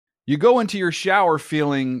You go into your shower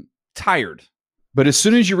feeling tired, but as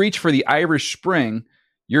soon as you reach for the Irish Spring,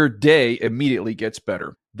 your day immediately gets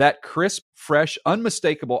better. That crisp, fresh,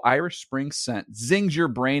 unmistakable Irish Spring scent zings your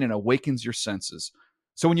brain and awakens your senses.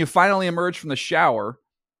 So when you finally emerge from the shower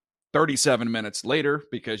 37 minutes later,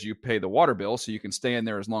 because you pay the water bill so you can stay in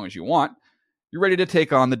there as long as you want, you're ready to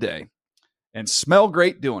take on the day and smell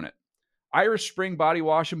great doing it. Irish Spring Body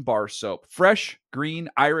Wash and Bar Soap. Fresh, green,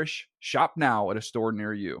 Irish. Shop now at a store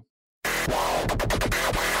near you.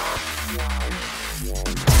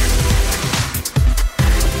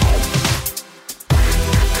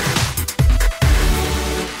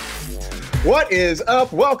 What is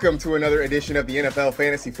up? Welcome to another edition of the NFL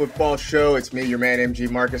Fantasy Football Show. It's me, your man, MG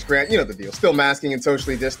Marcus Grant. You know the deal. Still masking and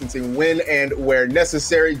socially distancing when and where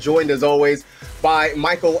necessary. Joined, as always, by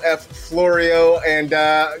Michael F. Florio and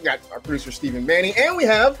got our producer, Stephen Manning. And we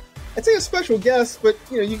have, I'd say, a special guest, but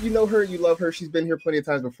you know her, you love her. She's been here plenty of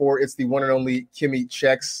times before. It's the one and only Kimmy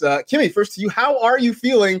Checks. Kimmy, first to you, how are you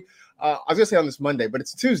feeling? I was going to say on this Monday, but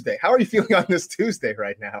it's Tuesday. How are you feeling on this Tuesday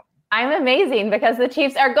right now? I'm amazing because the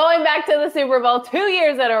Chiefs are going back to the Super Bowl 2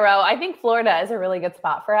 years in a row. I think Florida is a really good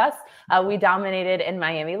spot for us. We dominated in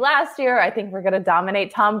Miami last year. I think we're going to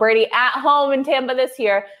dominate Tom Brady at home in Tampa this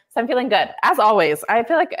year. So I'm feeling good. As always, I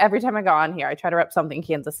feel like every time I go on here, I try to rep something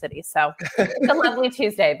Kansas City. So it's a lovely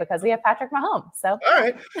Tuesday because we have Patrick Mahomes. So all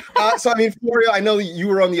right. Florio, I know you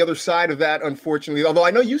were on the other side of that, unfortunately. Although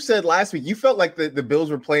I know you said last week you felt like the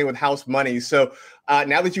Bills were playing with house money. So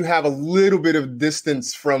now that you have a little bit of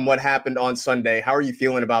distance from what happened on Sunday, how are you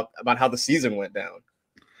feeling about how the season went down?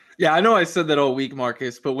 Yeah, I know I said that all week,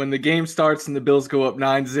 Marcus, but when the game starts and the Bills go up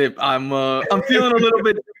 9-0, I'm feeling a little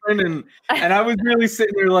bit different, and I was really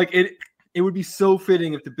sitting there like it would be so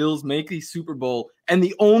fitting if the Bills make the Super Bowl and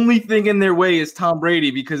the only thing in their way is Tom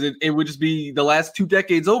Brady, because it would just be the last 2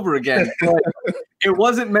 decades over again. But it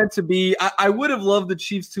wasn't meant to be. I would have loved the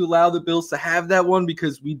Chiefs to allow the Bills to have that one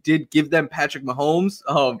because we did give them Patrick Mahomes,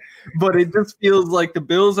 but it just feels like the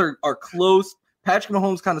Bills are close. Patrick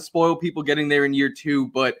Mahomes kind of spoiled people getting there in year 2,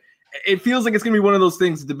 but it feels like it's going to be one of those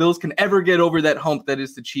things. If the Bills can ever get over that hump that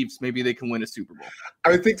is the Chiefs, maybe they can win a Super Bowl.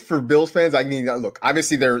 I would think for Bills fans, I mean, look,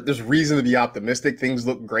 obviously there's reason to be optimistic. Things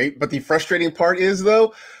look great. But the frustrating part is,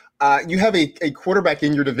 though, you have a quarterback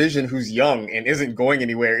in your division who's young and isn't going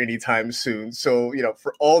anywhere anytime soon. So,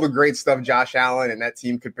 for all the great stuff Josh Allen and that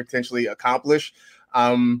team could potentially accomplish,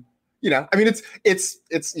 it's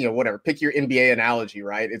whatever. Pick your NBA analogy,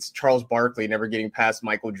 right? It's Charles Barkley never getting past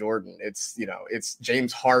Michael Jordan. It's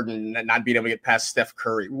James Harden not being able to get past Steph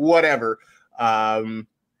Curry. Whatever.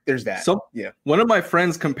 There's that. So one of my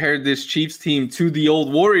friends compared this Chiefs team to the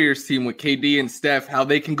old Warriors team with KD and Steph, how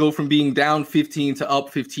they can go from being down 15 to up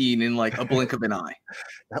 15 in like a blink of an eye.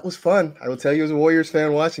 That was fun. I will tell you, as a Warriors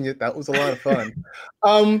fan watching it, that was a lot of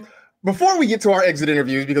fun. Before we get to our exit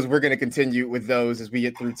interviews, because we're going to continue with those as we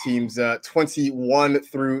get through teams 21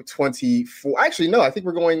 through 24. Actually, no, I think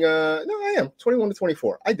we're going I am 21 to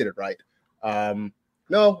 24. I did it right.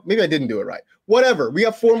 No, maybe I didn't do it right. Whatever. We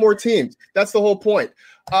have 4 more teams. That's the whole point.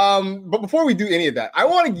 But before we do any of that, I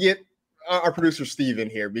want to get our producer Steve in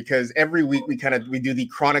here because every week we do the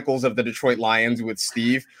Chronicles of the Detroit Lions with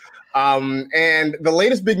Steve. And the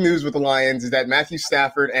latest big news with the Lions is that Matthew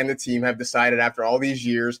Stafford and the team have decided after all these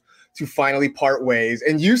years to finally part ways.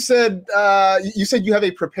 And you said you have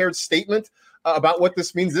a prepared statement about what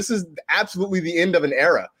this means. This is absolutely the end of an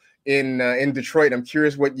era in Detroit. I'm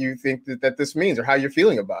curious what you think that this means or how you're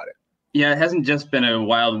feeling about it. Yeah, it hasn't just been a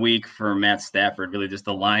wild week for Matt Stafford, really just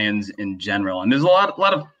the Lions in general. And there's a lot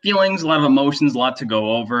of feelings, a lot of emotions, a lot to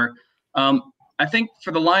go over. I think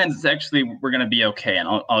for the Lions, it's actually we're going to be okay. And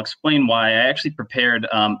I'll explain why. I actually prepared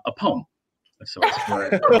a poem of sorts for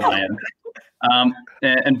the Lions.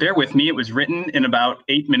 And bear with me, it was written in about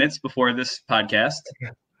 8 minutes before this podcast.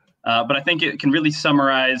 But I think it can really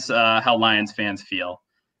summarize how Lions fans feel.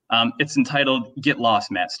 It's entitled, "Get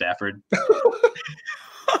Lost, Matt Stafford."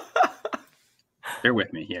 Bear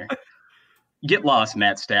with me here. Get lost,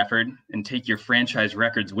 Matt Stafford, and take your franchise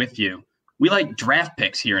records with you. We like draft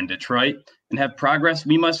picks here in Detroit and have progress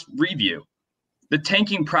we must review. The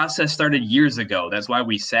tanking process started years ago. That's why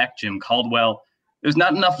we sacked Jim Caldwell. There's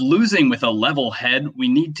not enough losing with a level head. We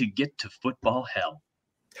need to get to football hell.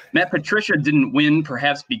 Matt Patricia didn't win,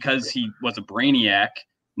 perhaps because he was a brainiac.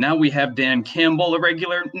 Now we have Dan Campbell, a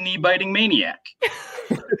regular knee-biting maniac.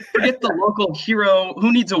 Forget the local hero.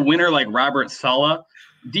 Who needs a winner like Robert Saleh?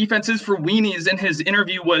 Defenses for weenies in his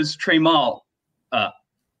interview was Trey Mall.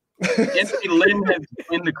 Anthony Lynn has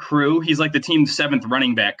in the crew. He's like the team's 7th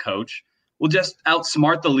running back coach. We'll just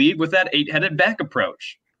outsmart the league with that 8-headed back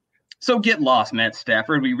approach. So get lost, Matt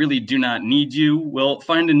Stafford. We really do not need you. We'll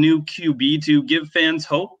find a new QB to give fans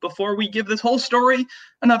hope before we give this whole story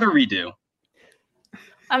another redo.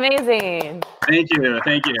 Amazing. Thank you.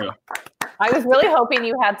 I was really hoping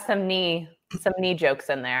you had some knee jokes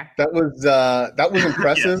in there. That was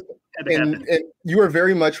impressive. And you are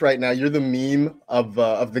very much right now. You're the meme of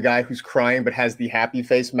the guy who's crying but has the happy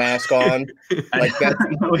face mask on. Like that.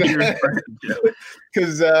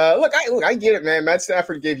 Because look, I get it, man. Matt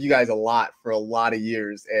Stafford gave you guys a lot for a lot of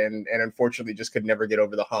years, and unfortunately just could never get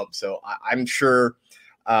over the hump. So I'm sure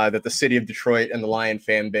that the city of Detroit and the Lion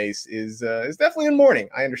fan base is definitely in mourning.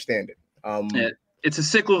 I understand it. It's a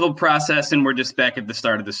cyclical process, and we're just back at the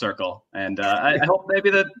start of the circle. And I hope maybe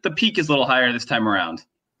the peak is a little higher this time around.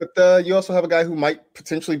 But you also have a guy who might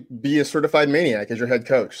potentially be a certified maniac as your head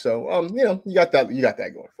coach. So, you got that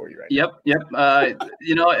going for you, right? Yep.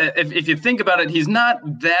 If you think about it, he's not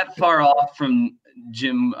that far off from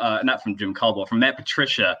not from Jim Caldwell, from Matt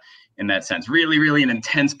Patricia in that sense. Really, really an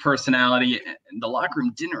intense personality. And the locker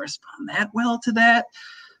room didn't respond that well to that.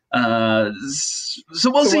 So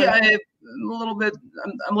we'll see. I'm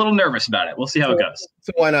a little nervous about it. We'll see how it goes.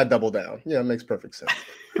 So why not double down? Yeah, it makes perfect sense.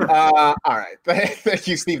 All right. Thank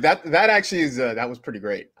you, Steve. That actually is that was pretty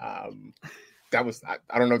great. That was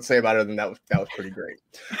I don't know what to say about it other than that was pretty great.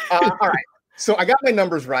 All right. So I got my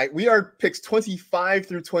numbers right. We are picks 25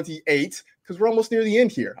 through 28 because we're almost near the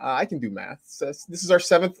end here. I can do math. So this is our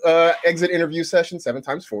 7th exit interview session. 7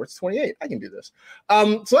 times 4, it's 28. I can do this.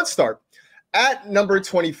 So let's start at number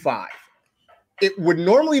 25. That pick would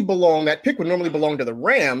normally belong to the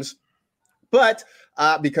Rams, but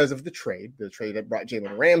because of the trade that brought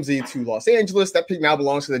Jalen Ramsey to Los Angeles, that pick now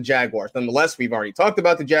belongs to the Jaguars. Nonetheless, we've already talked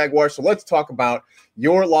about the Jaguars, so let's talk about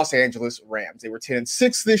your Los Angeles Rams. They were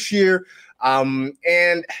 10-6 this year,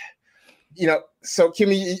 so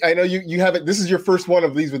Kimmy, I know you have it. This is your first one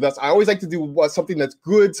of these with us. I always like to do something that's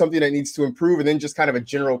good, something that needs to improve, and then just kind of a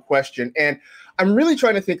general question. And I'm really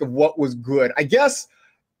trying to think of what was good. I guess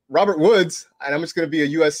Robert Woods, and I'm just going to be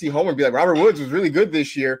a USC homer and be like, Robert Woods was really good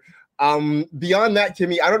this year. Beyond that,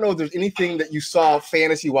 Kimmy, I don't know if there's anything that you saw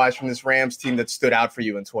fantasy-wise from this Rams team that stood out for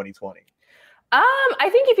you in 2020. I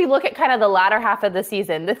think if you look at kind of the latter half of the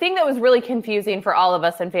season, the thing that was really confusing for all of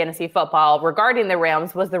us in fantasy football regarding the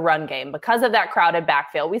Rams was the run game. Because of that crowded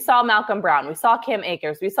backfield, we saw Malcolm Brown, we saw Cam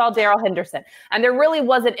Akers, we saw Darrell Henderson, and there really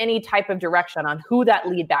wasn't any type of direction on who that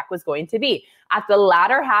lead back was going to be. At the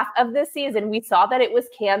latter half of the season, we saw that it was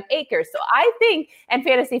Cam Akers. So I think in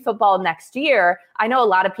fantasy football next year, I know a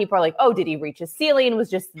lot of people are like, oh, did he reach his ceiling? Was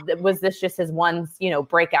this just his one,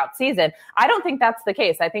 breakout season? I don't think that's the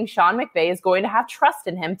case. I think Sean McVay is going to have trust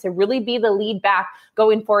in him to really be the lead back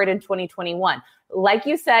going forward in 2021. Like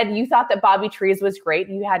you said, you thought that Bobby Trees was great.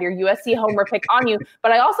 You had your USC homer pick on you,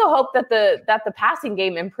 but I also hope that the passing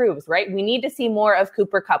game improves, right? We need to see more of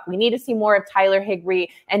Cooper Kupp. We need to see more of Tyler Higbee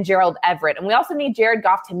and Gerald Everett. And we also need Jared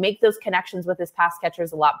Goff to make those connections with his pass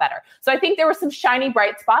catchers a lot better. So I think there were some shiny,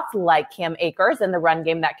 bright spots like Cam Akers and the run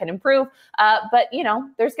game that can improve. But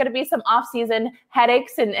there's going to be some offseason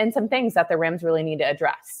headaches and some things that the Rams really need to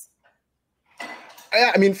address.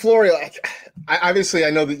 I mean, Florio, obviously,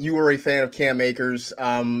 I know that you were a fan of Cam Akers.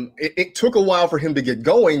 It took a while for him to get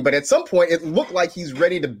going, but at some point, it looked like he's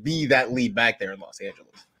ready to be that lead back there in Los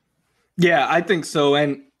Angeles. Yeah, I think so.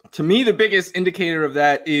 And to me, the biggest indicator of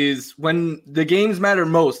that is when the games matter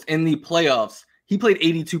most in the playoffs, he played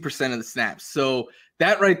 82% of the snaps. So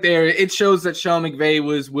that right there, it shows that Sean McVay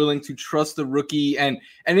was willing to trust the rookie. And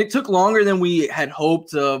it took longer than we had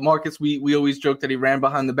hoped. Marcus, we always joked that he ran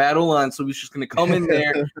behind the battle line, so he's just going to come in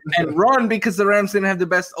there and run because the Rams didn't have the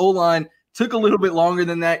best O-line. Took a little bit longer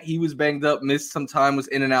than that. He was banged up, missed some time, was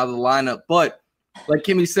in and out of the lineup. But like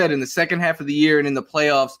Kimmy said, in the second half of the year and in the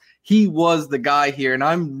playoffs, he was the guy here. And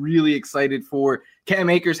I'm really excited for Cam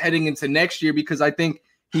Akers heading into next year because I think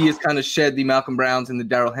he has kind of shed the Malcolm Browns and the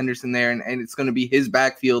Darrell Henderson there, and it's going to be his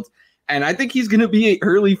backfield. And I think he's going to be an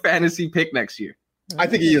early fantasy pick next year. I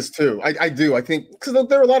think he is too. I do. I think because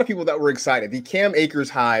there are a lot of people that were excited. The Cam Akers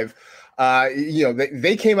hive,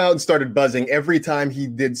 they came out and started buzzing every time he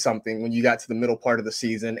did something when you got to the middle part of the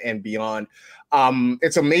season and beyond. And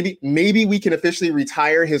so maybe we can officially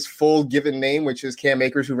retire his full given name, which is Cam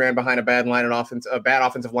Akers, who ran behind a bad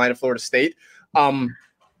offensive line at Florida State.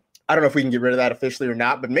 I don't know if we can get rid of that officially or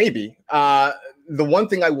not, but maybe. The one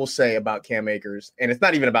thing I will say about Cam Akers, and it's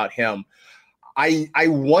not even about him, I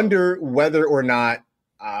wonder whether or not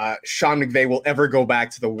Sean McVay will ever go back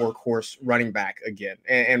to the workhorse running back again.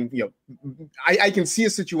 And I can see a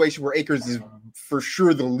situation where Akers is for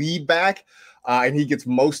sure the lead back, and he gets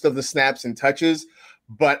most of the snaps and touches.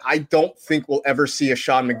 but I don't think we'll ever see a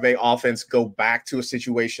Sean McVay offense go back to a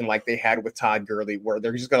situation like they had with Todd Gurley, where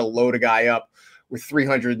they're just going to load a guy up with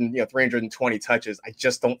 320 touches. I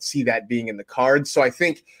just don't see that being in the cards. So I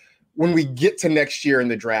think when we get to next year in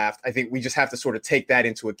the draft, I think we just have to sort of take that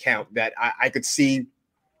into account, that I could see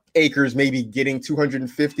Akers maybe getting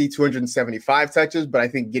 250, 275 touches, but I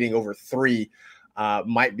think getting over 3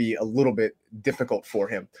 might be a little bit difficult for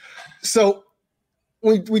him. So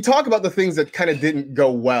we talk about the things that kind of didn't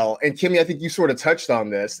go well. And Kimmy, I think you sort of touched on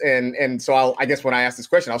this. And so I guess when I ask this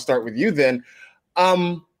question, I'll start with you then.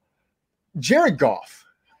 Jared Goff,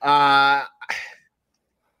 I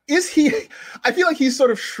feel like he's sort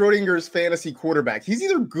of Schrodinger's fantasy quarterback. He's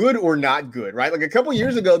either good or not good, right? Like a couple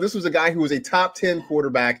years ago, this was a guy who was a top 10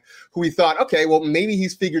 quarterback who we thought, okay, well, maybe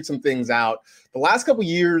he's figured some things out. The last couple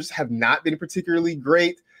years have not been particularly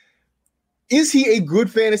great. Is he a good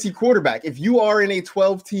fantasy quarterback? If you are in a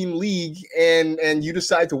 12-team league and you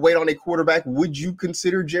decide to wait on a quarterback, would you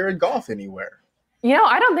consider Jared Goff anywhere?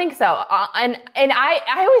 I don't think so. And I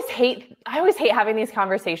always hate having these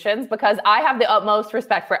conversations because I have the utmost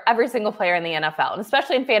respect for every single player in the NFL, and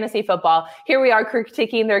especially in fantasy football. Here we are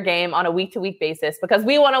critiquing their game on a week-to-week basis because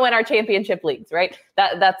we want to win our championship leagues, right?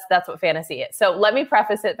 That's what fantasy is. So let me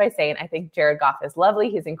preface it by saying I think Jared Goff is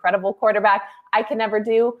lovely. He's an incredible quarterback. I can never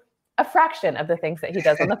do a fraction of the things that he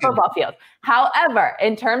does on the football field. However,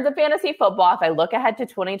 in terms of fantasy football, if I look ahead to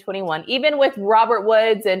 2021, even with Robert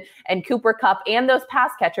Woods and Cooper Kupp and those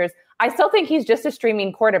pass catchers, I still think he's just a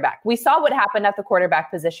streaming quarterback. We saw what happened at the quarterback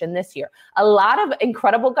position this year. A lot of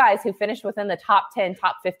incredible guys who finished within the top 10,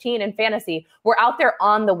 top 15 in fantasy were out there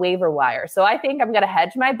on the waiver wire. So I think I'm going to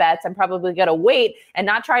hedge my bets. I'm probably going to wait and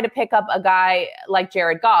not try to pick up a guy like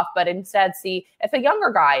Jared Goff, but instead see if a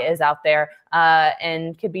younger guy is out there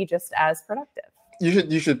and could be just as productive.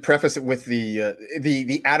 You should preface it with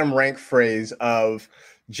the Adam Rank phrase of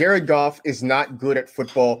Jared Goff is not good at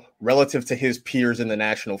football relative to his peers in the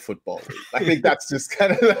National Football League. I think that's just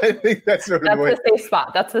kind of. I think that's sort of the safe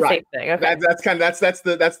spot. That's the safe thing. Okay. That's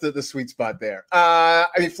the sweet spot there. I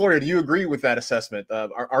mean, Florida, do you agree with that assessment?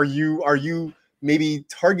 Are you maybe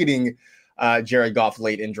targeting Jared Goff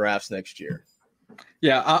late in drafts next year?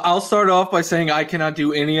 Yeah, I'll start off by saying I cannot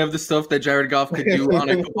do any of the stuff that Jared Goff could do on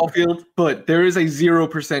a football field, but there is a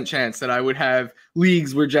 0% chance that I would have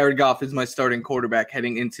leagues where Jared Goff is my starting quarterback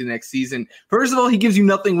heading into next season. First of all, he gives you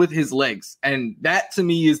nothing with his legs, and that to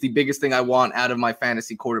me is the biggest thing I want out of my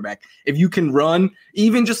fantasy quarterback. If you can run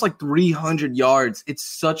even just like 300 yards, it's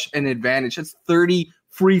such an advantage. It's 30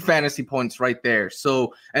 free fantasy points right there.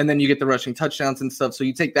 So, and then you get the rushing touchdowns and stuff. So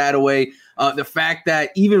you take that away. The fact that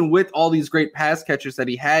even with all these great pass catchers that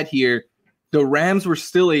he had here, the Rams were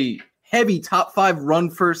still a heavy top 5 run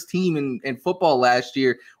first team in football last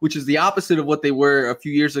year, which is the opposite of what they were a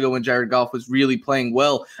few years ago when Jared Goff was really playing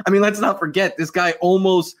well. I mean, let's not forget this guy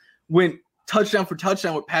almost went touchdown for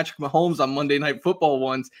touchdown with Patrick Mahomes on Monday Night Football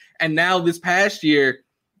once. And now this past year,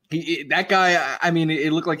 that guy, I mean,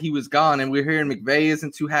 it looked like he was gone, and we're hearing McVay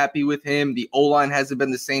isn't too happy with him. The O-line hasn't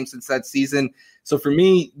been the same since that season. So for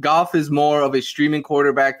me, Goff is more of a streaming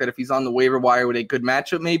quarterback that if he's on the waiver wire with a good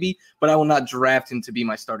matchup maybe, but I will not draft him to be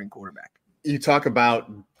my starting quarterback. You talk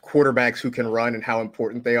about quarterbacks who can run and how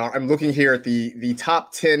important they are. I'm looking here at the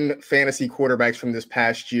top 10 fantasy quarterbacks from this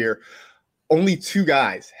past year. Only 2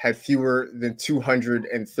 guys had fewer than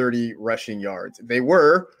 230 rushing yards. They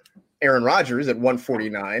were Aaron Rodgers at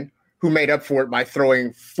 149, who made up for it by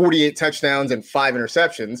throwing 48 touchdowns and 5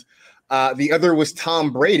 interceptions. The other was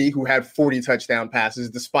Tom Brady, who had 40 touchdown passes,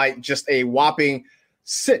 despite just a whopping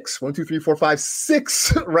 6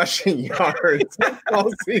 rushing yards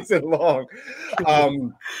all season long.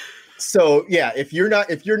 So yeah, if you're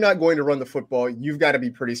not going to run the football, you've got to be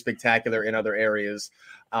pretty spectacular in other areas.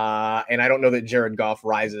 And I don't know that Jared Goff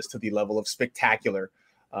rises to the level of spectacular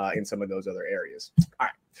in some of those other areas. All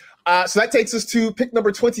right. So that takes us to pick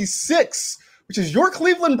number 26, which is your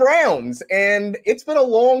Cleveland Browns. And it's been a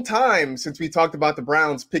long time since we talked about the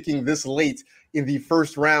Browns picking this late in the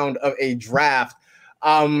first round of a draft.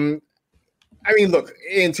 I mean, look,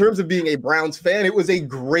 in terms of being a Browns fan, it was a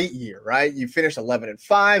great year, right? You finished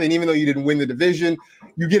 11-5, and even though you didn't win the division,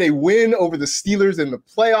 you get a win over the Steelers in the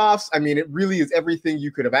playoffs. I mean, it really is everything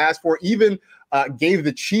you could have asked for. Even gave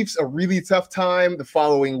the Chiefs a really tough time the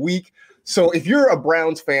following week. So if you're a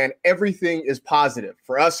Browns fan, everything is positive.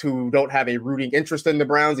 For us who don't have a rooting interest in the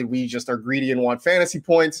Browns and we just are greedy and want fantasy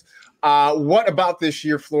points, what about this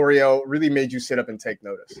year, Florio, really made you sit up and take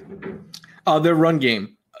notice? Their run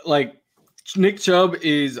game. Like, Nick Chubb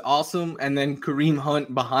is awesome, and then Kareem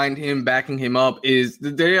Hunt behind him, backing him up.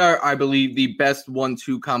 They are, I believe, the best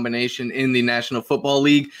 1-2 combination in the National Football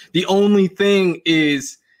League. The only thing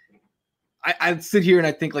is, I sit here and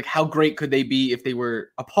I think, like, how great could they be if they were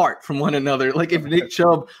apart from one another? Like, if Nick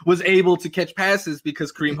Chubb was able to catch passes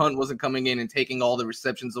because Kareem Hunt wasn't coming in and taking all the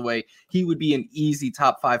receptions away, he would be an easy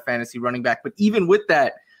top 5 fantasy running back. But even with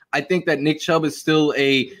that, I think that Nick Chubb is still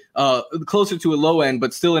closer to a low end,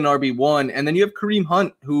 but still an RB1. And then you have Kareem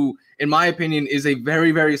Hunt, who, in my opinion, is a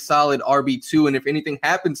very, very solid RB2. And if anything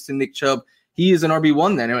happens to Nick Chubb, he is an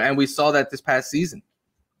RB1 then. And we saw that this past season.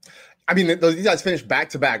 I mean, these guys finished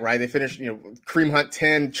back-to-back, right? They finished, Kareem Hunt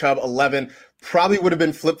 10, Chubb 11. Probably would have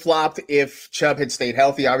been flip-flopped if Chubb had stayed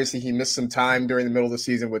healthy. Obviously, he missed some time during the middle of the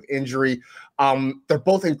season with injury. They're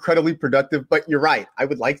both incredibly productive, but you're right. I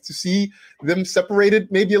would like to see them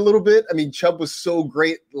separated maybe a little bit. I mean, Chubb was so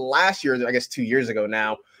great last year, I guess 2 years ago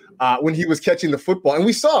now, when he was catching the football. And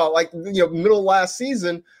we saw, middle of last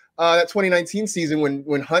season, that 2019 season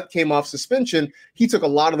when Hunt came off suspension, he took a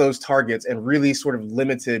lot of those targets and really sort of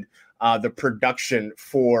limited the production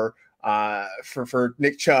for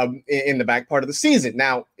Nick Chubb in the back part of the season.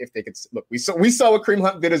 Now, if they could look, we saw what Kareem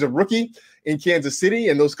Hunt did as a rookie in Kansas City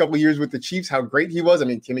and those couple of years with the Chiefs, how great he was. I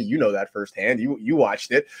mean, Timmy, you know that firsthand. You watched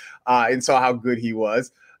it and saw how good he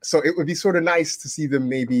was. So it would be sort of nice to see them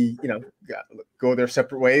maybe, go their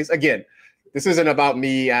separate ways. Again, this isn't about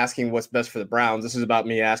me asking what's best for the Browns. This is about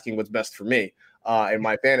me asking what's best for me and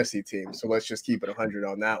my fantasy team. So let's just keep it 100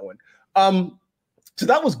 on that one. So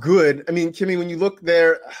that was good. I mean, Kimmy, when you look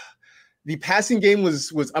there, the passing game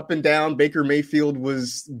was up and down. Baker Mayfield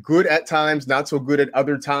was good at times, not so good at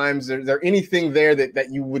other times. Is there anything there that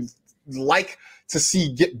you would like to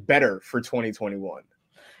see get better for 2021?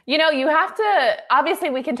 You have to, obviously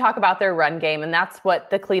we can talk about their run game, and that's what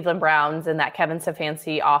the Cleveland Browns and that Kevin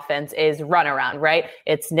Stefanski offense is run around, right?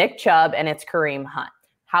 It's Nick Chubb and it's Kareem Hunt.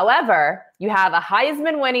 However, you have a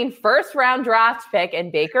Heisman-winning first-round draft pick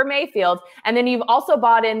in Baker Mayfield, and then you've also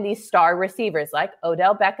bought in these star receivers like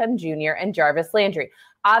Odell Beckham Jr. and Jarvis Landry.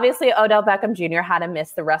 Obviously, Odell Beckham Jr. had to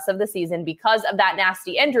miss the rest of the season because of that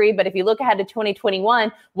nasty injury, but if you look ahead to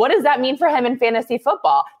 2021, what does that mean for him in fantasy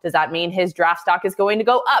football? Does that mean his draft stock is going to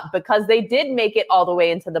go up because they did make it all the way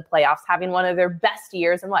into the playoffs, having one of their best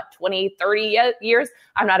years in 20, 30 years?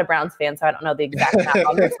 I'm not a Browns fan, so I don't know the exact math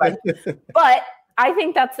on this one, but I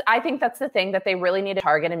think that's the thing that they really need to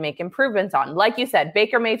target and make improvements on. Like you said,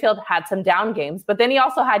 Baker Mayfield had some down games, but then he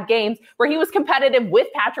also had games where he was competitive with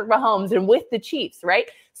Patrick Mahomes and with the Chiefs,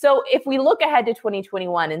 right? So if we look ahead to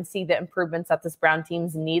 2021 and see the improvements that this Brown team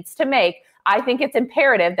needs to make, I think it's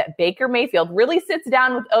imperative that Baker Mayfield really sits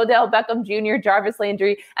down with Odell Beckham Jr., Jarvis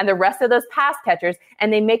Landry, and the rest of those pass catchers,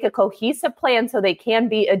 and they make a cohesive plan so they can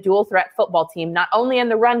be a dual threat football team, not only in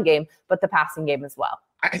the run game, but the passing game as well.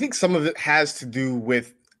 I think some of it has to do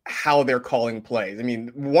with how they're calling plays. I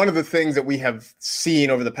mean, one of the things that we have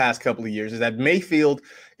seen over the past couple of years is that Mayfield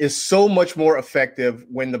is so much more effective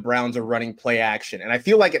when the Browns are running play action. And I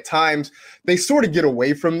feel like at times they sort of get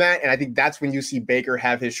away from that. And I think that's when you see Baker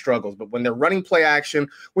have his struggles. But when they're running play action,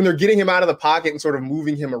 when they're getting him out of the pocket and sort of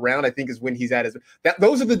moving him around, I think is when he's at his –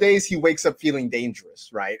 those are the days he wakes up feeling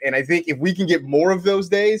dangerous, right? And I think if we can get more of those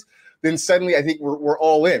days, then suddenly I think we're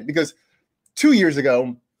all in. Because 2 years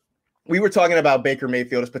ago, we were talking about Baker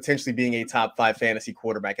Mayfield as potentially being a top 5 fantasy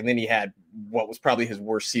quarterback, and then he had what was probably his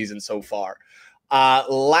worst season so far.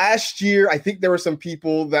 Last year, I think there were some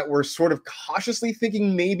people that were sort of cautiously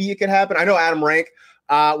thinking maybe it could happen. I know Adam Rank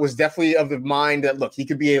was definitely of the mind that, look, he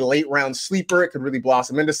could be a late-round sleeper. It could really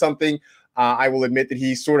blossom into something. I will admit that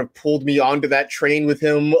he sort of pulled me onto that train with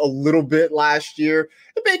him a little bit last year.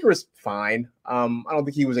 And Baker is fine. I don't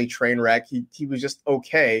think he was a train wreck. He was just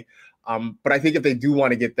okay. But I think if they do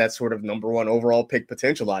want to get that sort of number 1 overall pick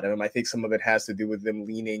potential out of him, I think some of it has to do with them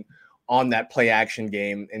leaning on that play action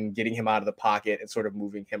game and getting him out of the pocket and sort of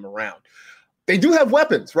moving him around. They do have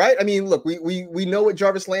weapons, right? I mean, look, we know what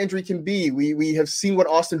Jarvis Landry can be. We have seen what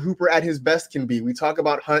Austin Hooper at his best can be. We talk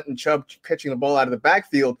about Hunt and Chubb catching the ball out of the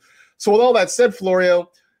backfield. So with all that said, Florio,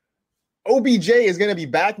 OBJ is going to be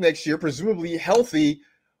back next year, presumably healthy.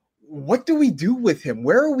 What do we do with him?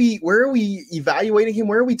 Where are we evaluating him?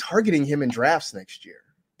 Where are we targeting him in drafts next year?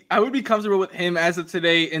 I would be comfortable with him as of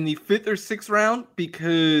today in the 5th or 6th round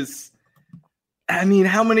because, I mean,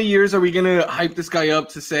 how many years are we going to hype this guy up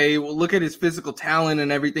to say, well, look at his physical talent and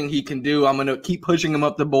everything he can do. I'm going to keep pushing him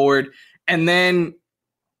up the board. And then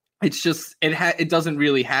it's just, it doesn't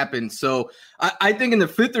really happen. So I think in the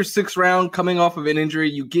 5th or 6th round, coming off of an injury,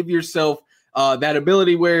 you give yourself that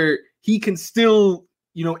ability where he can still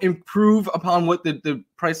improve upon what the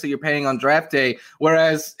price that you're paying on draft day.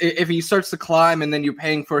 Whereas if he starts to climb and then you're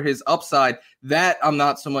paying for his upside, that I'm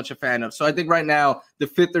not so much a fan of. So I think right now the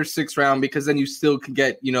 5th or 6th round, because then you still can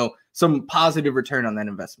get, some positive return on that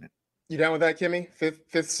investment. You down with that, Kimmy? 5th,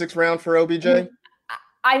 6th round for OBJ?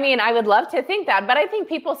 I mean, I would love to think that, but I think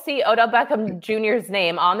people see Odell Beckham Jr.'s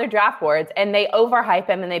name on their draft boards and they overhype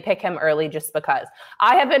him and they pick him early just because.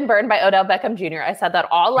 I have been burned by Odell Beckham Jr. I said that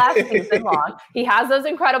all last season long. He has those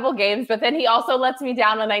incredible games, but then he also lets me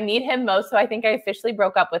down when I need him most. So I think I officially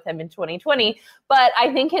broke up with him in 2020. But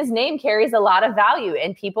I think his name carries a lot of value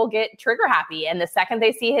and people get trigger happy. And the second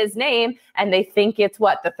they see his name and they think it's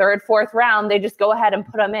the 3rd, 4th round, they just go ahead and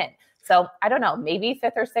put him in. So I don't know, maybe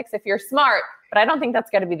 5th or 6th if you're smart, but I don't think that's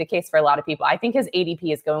going to be the case for a lot of people. I think his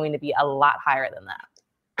ADP is going to be a lot higher than that.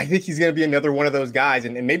 I think he's going to be another one of those guys,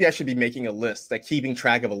 and maybe I should be making a list, like keeping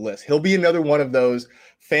track of a list. He'll be another one of those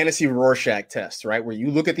fantasy Rorschach tests, right? Where you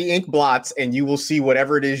look at the ink blots and you will see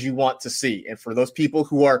whatever it is you want to see. And for those people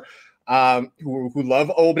who are who love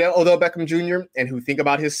Odell Beckham Jr. and who think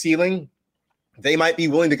about his ceiling, they might be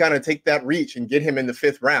willing to kind of take that reach and get him in the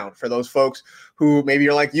 5th round. For those folks who maybe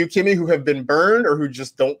are like you, Kimmy, who have been burned or who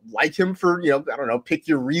just don't like him for, pick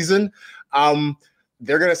your reason.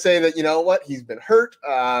 They're going to say that, you know what, he's been hurt,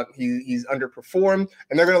 he's underperformed,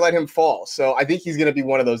 and they're going to let him fall. So I think he's going to be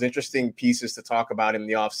one of those interesting pieces to talk about in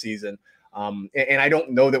the offseason. And I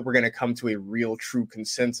don't know that we're going to come to a real true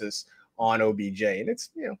consensus on OBJ. And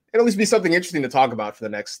it's, it'll at least be something interesting to talk about for the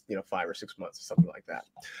next, 5 or 6 months or something like that.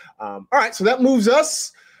 All right. So that moves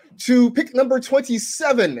us to pick number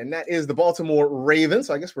 27, and that is the Baltimore Ravens.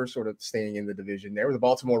 So I guess we're sort of staying in the division there with the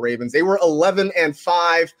Baltimore Ravens. They were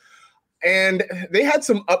 11-5, and they had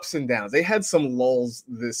some ups and downs. They had some lulls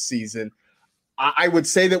this season. I would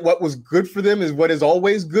say that what was good for them is what is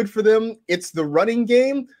always good for them. It's the running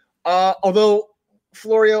game. Although,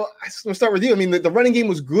 Florio, I'm going to start with you. I mean, the running game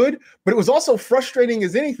was good, but it was also frustrating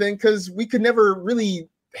as anything because we could never really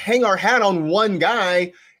hang our hat on one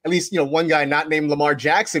guy, at least, one guy not named Lamar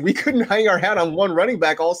Jackson. We couldn't hang our hat on one running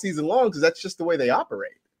back all season long because that's just the way they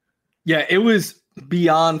operate. Yeah, it was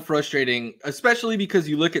beyond frustrating, especially because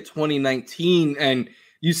you look at 2019 and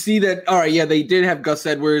you see that, all right, yeah, they did have Gus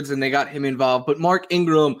Edwards and they got him involved, but Mark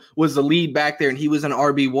Ingram was the lead back there and he was an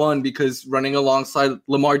RB1 because running alongside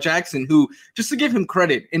Lamar Jackson, who, just to give him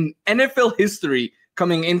credit, in NFL history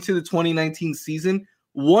coming into the 2019 season,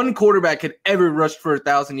 one quarterback had ever rushed for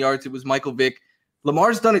 1,000 yards. It was Michael Vick.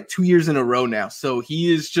 Lamar's done it 2 years in a row now, so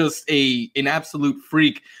he is just an absolute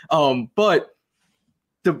freak.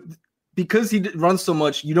 Because he runs so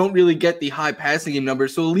much, you don't really get the high passing game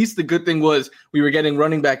numbers. So at least the good thing was we were getting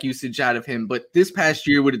running back usage out of him. But this past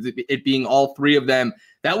year, with it being all 3 of them,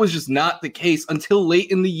 that was just not the case until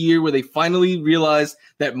late in the year where they finally realized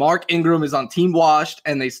that Mark Ingram is on Team Washed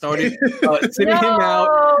and they started sitting him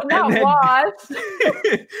out. Washed.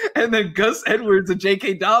 And then Gus Edwards and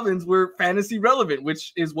J.K. Dobbins were fantasy relevant,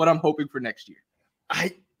 which is what I'm hoping for next year.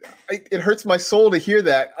 It hurts my soul to hear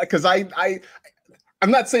that because I'm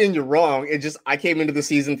not saying you're wrong. It just, I came into the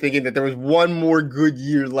season thinking that there was one more good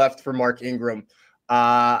year left for Mark Ingram.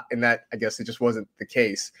 And that, I guess it just wasn't the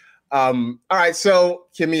case. All right. So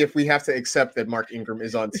Kimmy, if we have to accept that Mark Ingram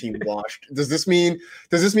is on Team Washed, does this mean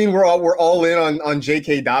we're all in on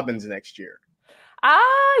J.K. Dobbins next year?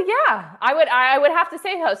 Yeah, I would have to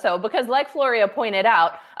say so because like Florio pointed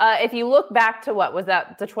out, if you look back to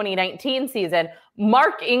the 2019 season,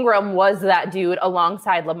 Mark Ingram was that dude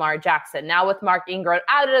alongside Lamar Jackson. Now with Mark Ingram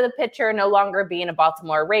out of the picture, no longer being a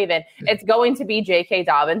Baltimore Raven, it's going to be J.K.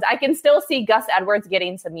 Dobbins. I can still see Gus Edwards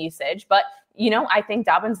getting some usage, but I think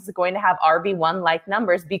Dobbins is going to have RB1 like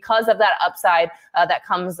numbers because of that upside that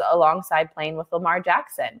comes alongside playing with Lamar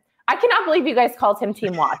Jackson. I cannot believe you guys called him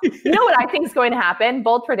Team Watch. You know what I think is going to happen?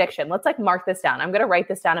 Bold prediction. Let's mark this down. I'm going to write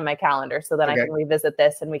this down in my calendar so that I can revisit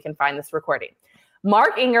this and we can find this recording.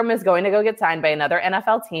 Mark Ingram is going to go get signed by another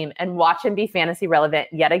NFL team and watch him be fantasy relevant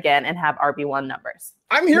yet again and have RB1 numbers.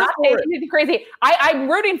 I'm here for it. Crazy. I'm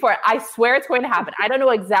rooting for it. I swear it's going to happen. I don't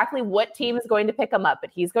know exactly what team is going to pick him up,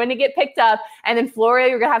 but he's going to get picked up. And then Florio,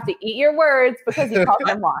 you're going to have to eat your words because you called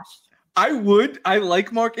him washed. I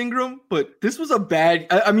like Mark Ingram, but this was a bad.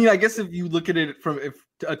 I mean, I guess if you look at it from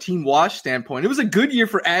a Team Wash standpoint, it was a good year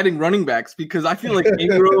for adding running backs because I feel like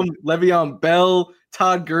Ingram, Le'Veon Bell,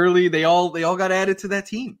 Todd Gurley, they all got added to that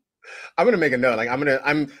team. I'm gonna make a note.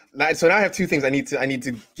 So now I have 2 things. I need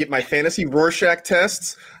to get my fantasy Rorschach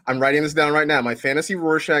tests. I'm writing this down right now. My fantasy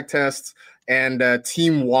Rorschach tests and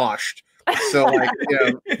Team Washed. So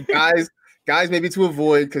guys maybe to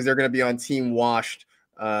avoid because they're gonna be on Team Washed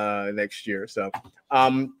next year. So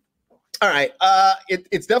all All right.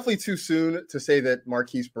 It's definitely too soon to say that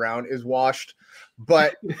Marquise Brown is washed,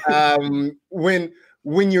 but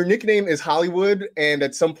when your nickname is Hollywood and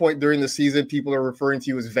at some point during the season people are referring to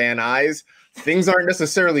you as Van Nuys, things aren't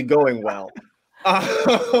necessarily going well.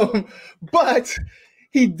 But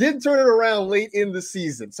he did turn it around late in the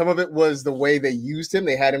season. Some of it was the way they used him.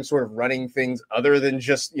 They had him sort of running things other than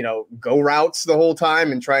just, go routes the whole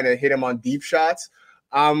time and trying to hit him on deep shots.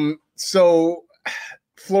 So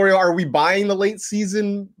Florio, are we buying the late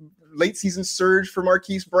season surge for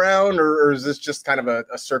Marquise Brown, or is this just kind of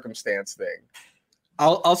a circumstance thing?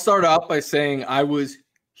 I'll start off by saying I was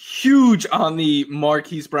huge on the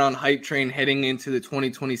Marquise Brown hype train heading into the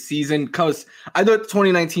 2020 season because I thought the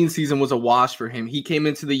 2019 season was a wash for him. He came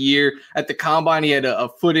into the year at the combine. He had a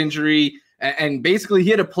foot injury, and basically he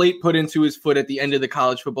had a plate put into his foot at the end of the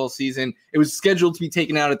college football season. It was scheduled to be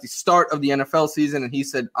taken out at the start of the NFL season, and he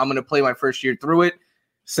said, I'm going to play my first year through it.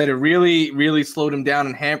 Said it really, really slowed him down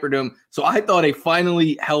and hampered him. So I thought a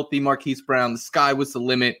finally healthy Marquise Brown, the sky was the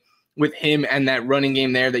limit with him and that running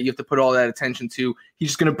game there that you have to put all that attention to. He's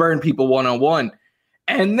just going to burn people one-on-one.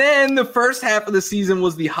 And then the first half of the season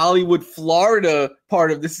was the Hollywood, Florida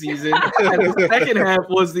part of the season. And the second half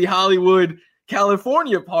was the Hollywood,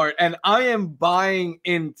 California part. And I am buying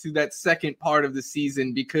into that second part of the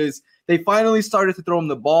season because they finally started to throw him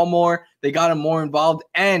the ball more. They got him more involved.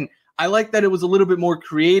 And I like that it was a little bit more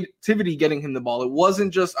creativity getting him the ball. It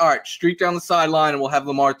wasn't just, all right, streak down the sideline and we'll have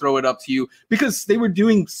Lamar throw it up to you, because they were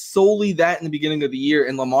doing solely that in the beginning of the year,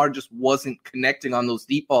 and Lamar just wasn't connecting on those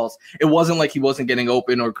deep balls. It wasn't like he wasn't getting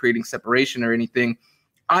open or creating separation or anything.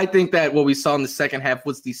 I think that what we saw in the second half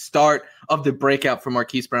was the start of the breakout for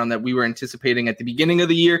Marquise Brown that we were anticipating at the beginning of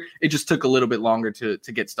the year. It just took a little bit longer to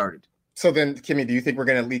get started. So then, Kimmy, do you think we're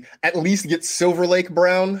going to at least get Silver Lake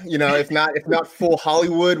Brown? If not full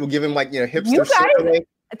Hollywood, we'll give him hipster Silver Lake.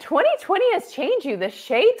 2020 has changed you. The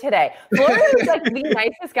shade today. Florida is the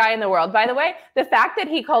nicest guy in the world. By the way, the fact that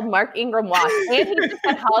he called Mark Ingram washed and he just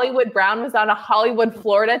said Hollywood Brown was on a Hollywood,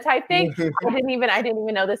 Florida type thing. I didn't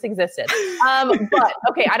even know this existed. But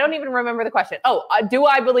okay, I don't even remember the question. Do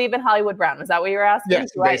I believe in Hollywood Brown? Was that what you were asking?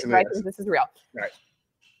 Yes, Do I think this is real? Right.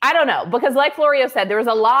 I don't know, because like Florio said, there was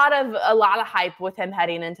a lot of hype with him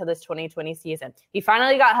heading into this 2020 season. He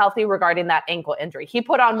finally got healthy regarding that ankle injury. He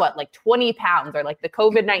put on 20 pounds or the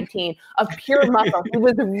COVID-19 of pure muscle. He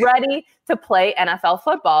was ready to play NFL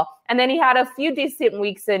football. And then he had a few decent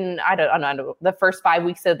weeks in, I don't know, the first 5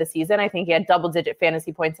 weeks of the season. I think he had double-digit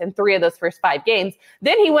fantasy points in 3 of those first 5 games.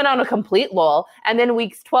 Then he went on a complete lull. And then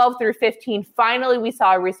weeks 12 through 15, finally we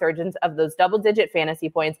saw a resurgence of those double-digit fantasy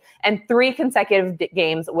points and 3 consecutive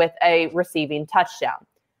games with a receiving touchdown.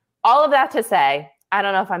 All of that to say, I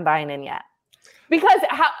don't know if I'm buying in yet. Because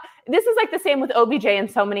this is the same with OBJ and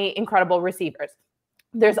so many incredible receivers.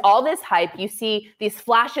 There's all this hype. You see these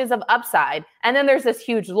flashes of upside, and then there's this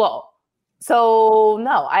huge lull. So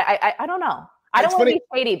no, I don't know. I don't want to be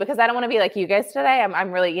shady because I don't want to be like you guys today.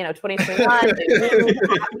 I'm really, 2021,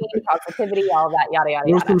 positivity, all of that, yada, yada,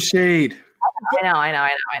 yada. Some shade. I know.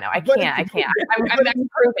 I can't. I'm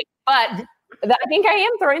improving. But I think I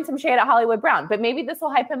am throwing some shade at Hollywood Brown. But maybe this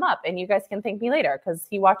will hype him up, and you guys can thank me later because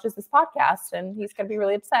he watches this podcast, and he's going to be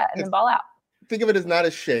really upset and then ball out. Think of it as not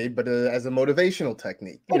as shade, but as a motivational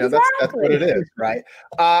technique. That's what it is, right?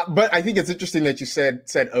 But I think it's interesting that you said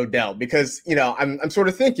Odell, because I'm sort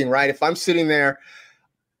of thinking, right? If I'm sitting there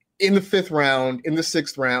in the 5th round, in the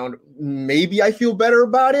 6th round, maybe I feel better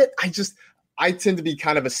about it. I tend to be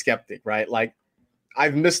kind of a skeptic, right?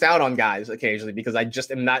 I've missed out on guys occasionally because I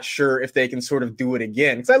just am not sure if they can sort of do it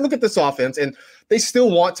again. Because I look at this offense and they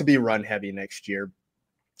still want to be run heavy next year.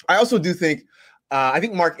 I also do think. I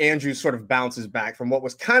think Mark Andrews sort of bounces back from what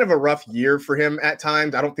was kind of a rough year for him at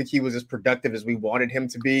times. I don't think he was as productive as we wanted him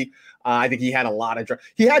to be. I think he had a lot of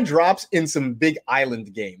he had drops in some big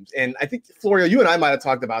island games. And I think, Florio, you and I might have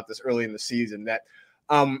talked about this early in the season, that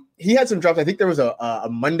he had some drops. I think there was a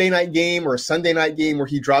Monday night game or a Sunday night game where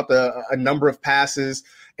he dropped a number of passes.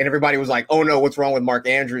 And everybody was like, oh, no, what's wrong with Mark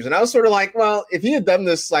Andrews? And I was sort of like, well, if he had done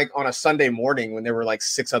this on a Sunday morning when there were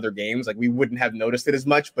 6 other games, we wouldn't have noticed it as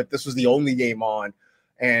much. But this was the only game on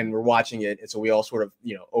and we're watching it. And so we all sort of,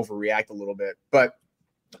 overreact a little bit. But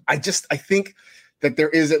I think that there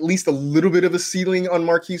is at least a little bit of a ceiling on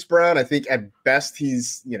Marquise Brown. I think at best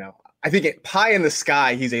he's, I think at pie in the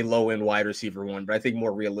sky, he's a low-end wide receiver 1, but I think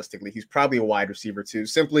more realistically, he's probably a wide receiver 2,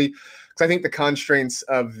 simply because I think the constraints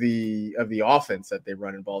of the offense that they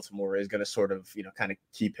run in Baltimore is going to sort of, kind of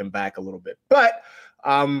keep him back a little bit. But,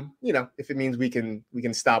 if it means we can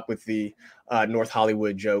stop with the North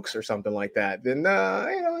Hollywood jokes or something like that, then,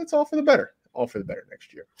 it's all for the better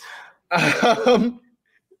next year.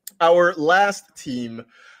 Our last team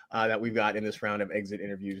that we've got in this round of exit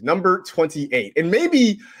interviews, number 28, and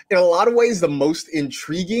maybe in a lot of ways the most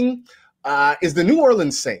intriguing is the New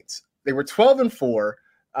Orleans Saints. They were 12-4.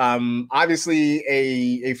 Obviously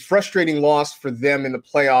a frustrating loss for them in the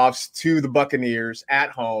playoffs to the Buccaneers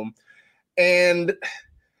at home. And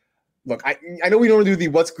look, I know we don't do the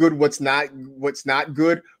what's good, what's not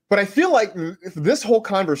good, but I feel like this whole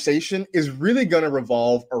conversation is really going to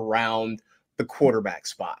revolve around the quarterback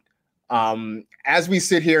spot. As we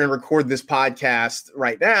sit here and record this podcast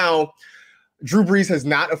right now, Drew Brees has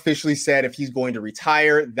not officially said if he's going to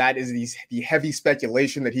retire. That is the heavy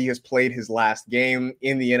speculation that he has played his last game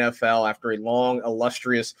in the NFL after a long,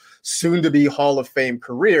 illustrious, soon-to-be Hall of Fame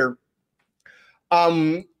career.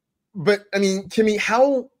 But, I mean, Kimmy,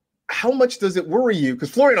 how much does it worry you?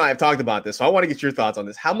 Because Flory and I have talked about this, so I want to get your thoughts on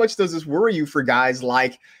this. How much does this worry you for guys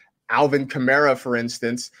like Alvin Kamara, for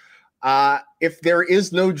instance, if there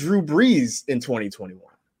is no Drew Brees in 2021?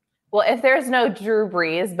 Well, if there's no Drew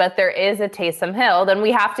Brees, but there is a Taysom Hill, then we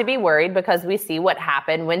have to be worried because we see what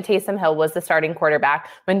happened when Taysom Hill was the starting quarterback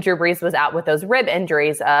when Drew Brees was out with those rib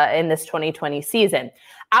injuries in this 2020 season.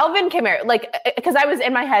 Alvin Kamara, because I was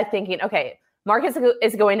in my head thinking, okay, Marcus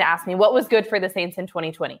is going to ask me what was good for the Saints in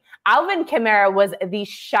 2020. Alvin Kamara was the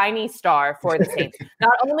shiny star for the Saints,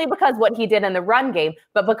 not only because what he did in the run game,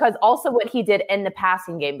 but because also what he did in the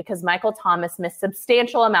passing game, because Michael Thomas missed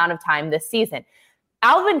substantial amount of time this season.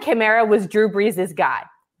 Alvin Kamara was Drew Brees' guy,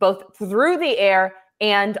 both through the air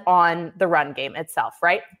and on the run game itself,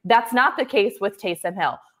 right? That's not the case with Taysom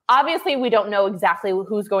Hill. Obviously, we don't know exactly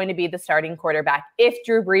who's going to be the starting quarterback if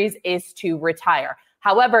Drew Brees is to retire.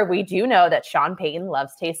 However, we do know that Sean Payton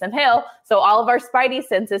loves Taysom Hill, so all of our spidey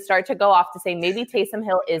senses start to go off to say maybe Taysom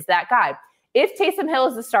Hill is that guy. If Taysom Hill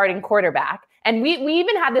is the starting quarterback, and we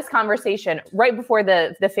even had this conversation right before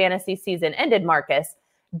the fantasy season ended, Marcus,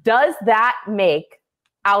 does that make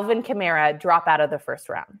Alvin Kamara drop out of the first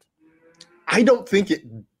round? I don't think it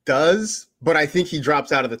does, but I think he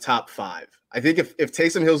drops out of the top 5. I think if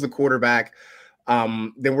Taysom Hill's the quarterback,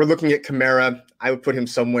 then we're looking at Kamara. I would put him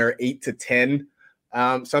somewhere 8 to 10,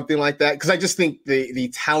 something like that, because I just think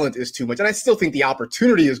the talent is too much. And I still think the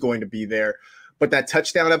opportunity is going to be there, but that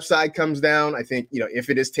touchdown upside comes down. I think,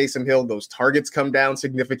 if it is Taysom Hill, those targets come down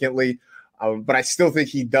significantly. But I still think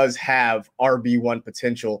he does have RB1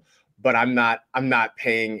 potential. But I'm not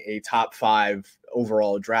paying a top 5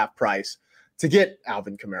 overall draft price to get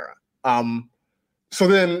Alvin Kamara. So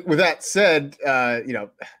then with that said,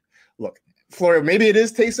 look, Florio, maybe it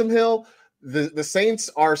is Taysom Hill. The Saints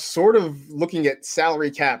are sort of looking at salary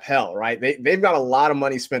cap hell, right? They've got a lot of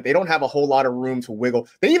money spent. They don't have a whole lot of room to wiggle.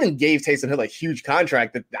 They even gave Taysom Hill a huge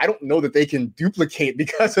contract that I don't know that they can duplicate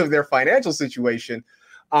because of their financial situation.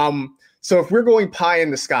 So if we're going pie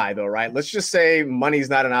in the sky, though, right? Let's just say money's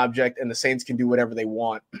not an object and the Saints can do whatever they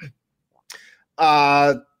want.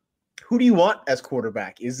 Who do you want as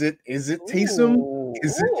quarterback? Is it Taysom?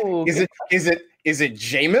 Is it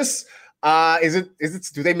Jameis?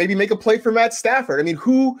 Do they maybe make a play for Matt Stafford? I mean,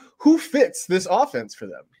 who fits this offense for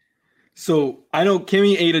them? So I know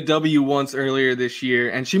Kimmy ate a W once earlier this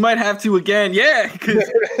year, and she might have to again. Yeah,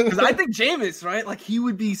 because I think Jameis, right? Like, he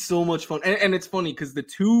would be so much fun. And it's funny because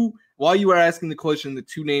while you were asking the question, the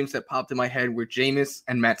 2 names that popped in my head were Jameis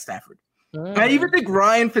and Matt Stafford. I even think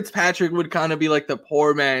Ryan Fitzpatrick would kind of be like the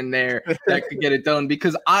poor man there that could get it done,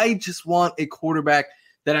 because I just want a quarterback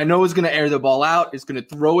that I know is going to air the ball out, is going to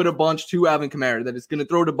throw it a bunch to Alvin Kamara, that is going to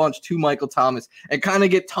throw it a bunch to Michael Thomas, and kind of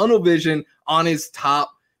get tunnel vision on his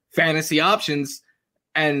top fantasy options.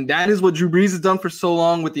 And that is what Drew Brees has done for so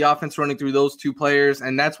long with the offense running through those 2 players.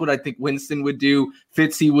 And that's what I think Winston would do,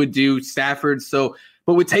 Fitzy would do, Stafford.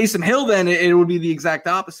 But with Taysom Hill, then it would be the exact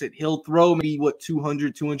opposite. He'll throw maybe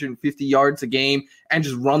 200, 250 yards a game and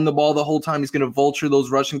just run the ball the whole time. He's going to vulture those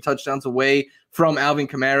rushing touchdowns away from Alvin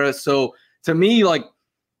Kamara. So to me, like,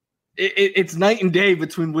 it's night and day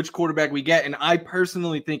between which quarterback we get. And I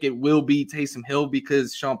personally think it will be Taysom Hill,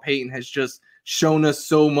 because Sean Payton has just shown us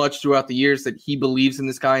so much throughout the years that he believes in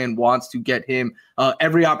this guy and wants to get him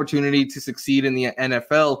every opportunity to succeed in the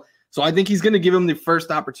NFL. So I think he's going to give him the first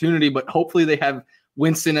opportunity, but hopefully they have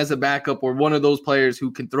Winston as a backup or one of those players who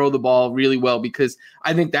can throw the ball really well, because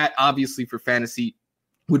I think that obviously for fantasy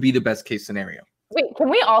would be the best case scenario. Wait, can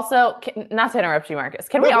we also, not to interrupt you, Marcus,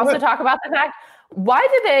 can we also talk about the fact, why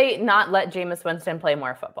did they not let Jameis Winston play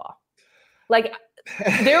more football? Like,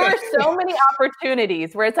 There were so many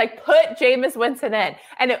opportunities where it's like, put Jameis Winston in.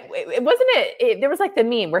 And it wasn't it. There was like the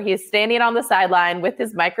meme where he's standing on the sideline with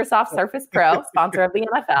his Microsoft Surface Pro, sponsor of the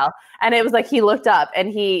NFL. And it was like he looked up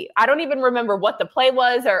and I don't even remember what the play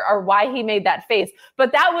was or why he made that face.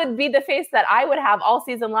 But that would be the face that I would have all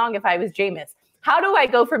season long if I was Jameis. How do I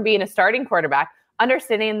go from being a starting quarterback,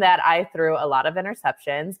 understanding that I threw a lot of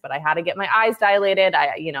interceptions, but I had to get my eyes dilated.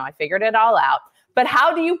 I figured it all out. But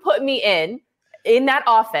how do you put me in that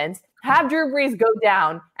offense, have Drew Brees go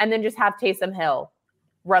down, and then just have Taysom Hill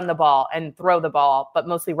run the ball and throw the ball, but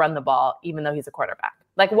mostly run the ball, even though he's a quarterback?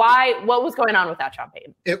 Like, why? What was going on with that, Sean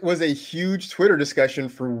Payton? It was a huge Twitter discussion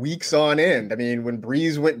for weeks on end. I mean, when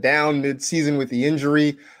Brees went down mid-season with the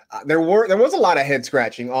injury, there was a lot of head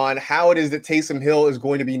scratching on how it is that Taysom Hill is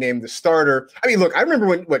going to be named the starter. I mean, look, I remember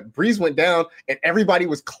when Brees went down and everybody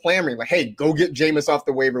was clamoring like, "Hey, go get Jameis off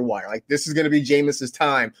the waiver wire. Like, this is going to be Jameis's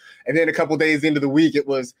time." And then a couple days into the week, it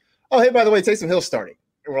was, "Oh, hey, by the way, Taysom Hill's starting."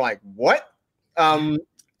 And we're like, "What?"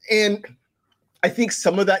 And I think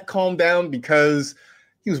some of that calmed down because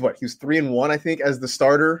he was 3-1, I think, as the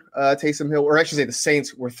starter. Taysom Hill, or I should say, the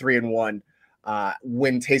Saints were 3-1.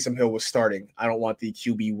 When Taysom Hill was starting. I don't want the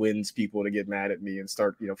QB wins people to get mad at me and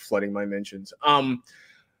start, flooding my mentions. And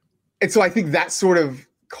so I think that sort of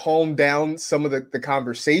calmed down some of the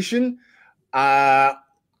conversation. I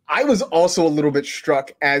was also a little bit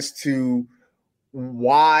struck as to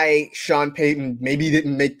why Sean Payton maybe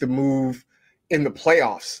didn't make the move in the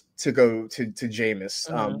playoffs to go to Jameis.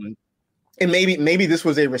 Mm-hmm. And maybe this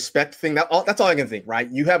was a respect thing. That's all I can think, right?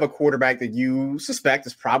 You have a quarterback that you suspect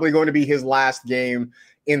is probably going to be his last game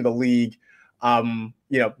in the league.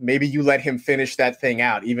 Maybe you let him finish that thing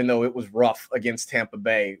out, even though it was rough against Tampa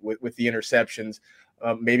Bay with the interceptions.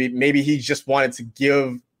 Maybe he just wanted to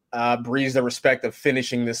give Brees the respect of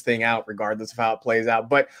finishing this thing out, regardless of how it plays out.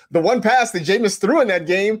 But the one pass that Jameis threw in that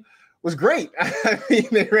game was great. I mean,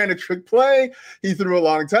 they ran a trick play. He threw a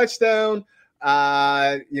long touchdown.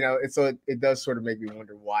 So it does sort of make me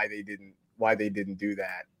wonder why they didn't do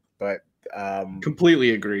that. But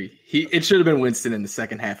completely agree. It should have been Winston in the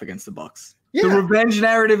second half against the Bucs. Yeah. The revenge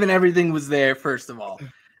narrative and everything was there, first of all.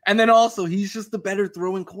 And then also he's just the better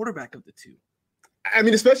throwing quarterback of the two. I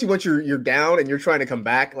mean, especially once you're down and you're trying to come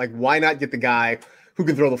back, like, why not get the guy who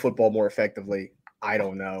can throw the football more effectively? I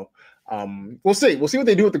don't know. We'll see. We'll see what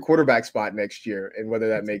they do with the quarterback spot next year and whether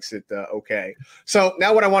that makes it okay. So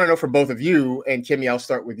now what I want to know from both of you, and Kimmy, I'll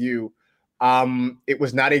start with you. It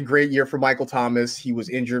was not a great year for Michael Thomas. He was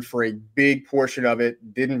injured for a big portion of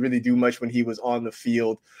it. Didn't really do much when he was on the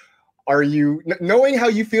field. Are you, knowing how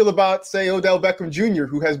you feel about, say, Odell Beckham Jr.,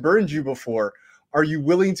 who has burned you before, are you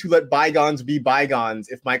willing to let bygones be bygones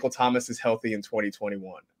if Michael Thomas is healthy in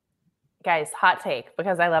 2021? Guys, hot take,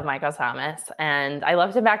 because I love Michael Thomas and I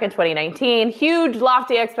loved him back in 2019. Huge,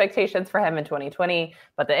 lofty expectations for him in 2020,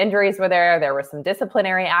 but the injuries were there. There was some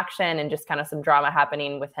disciplinary action and just kind of some drama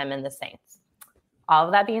happening with him and the Saints. All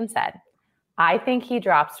of that being said, I think he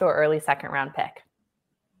drops to an early second-round pick.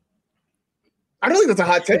 I don't think that's a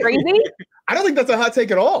hot take. Crazy? I don't think that's a hot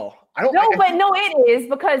take at all. It is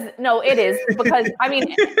because I mean,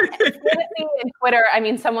 in Twitter, I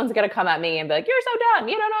mean, someone's going to come at me and be like, "You're so dumb.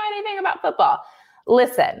 You don't know anything about football."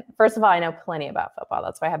 Listen, first of all, I know plenty about football.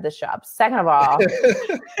 That's why I have this job. Second of all,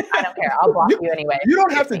 I don't care. I'll block you anyway. You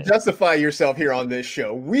don't have to justify yourself here on this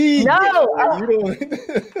show. You guys,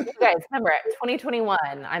 remember, 2021.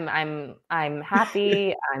 I'm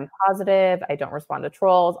happy. I'm positive. I don't respond to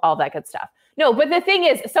trolls. All that good stuff. No, but the thing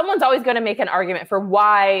is, someone's always going to make an argument for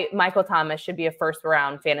why Michael Thomas should be a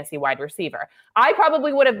first-round fantasy wide receiver. I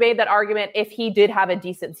probably would have made that argument if he did have a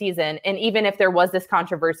decent season, and even if there was this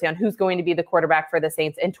controversy on who's going to be the quarterback for the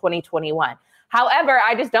Saints in 2021. However,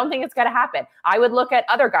 I just don't think it's going to happen. I would look at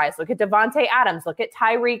other guys. Look at Devontae Adams. Look at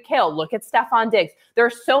Tyreek Hill. Look at Stephon Diggs. There are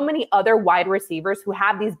so many other wide receivers who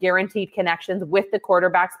have these guaranteed connections with the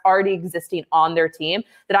quarterbacks already existing on their team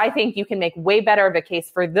that I think you can make way better of a case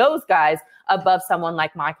for those guys above someone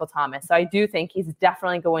like Michael Thomas. So I do think he's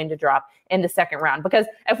definitely going to drop in the second round, because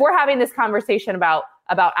if we're having this conversation about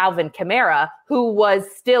Alvin Kamara, who was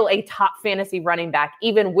still a top fantasy running back,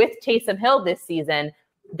 even with Taysom Hill this season,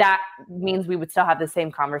 that means we would still have the same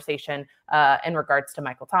conversation in regards to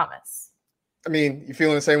Michael Thomas. I mean, you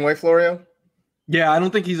feeling the same way, Florio? Yeah, I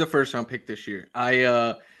don't think he's a first-round pick this year.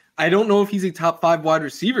 I don't know if he's a top 5 wide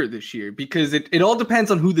receiver this year, because it all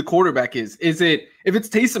depends on who the quarterback is. If it's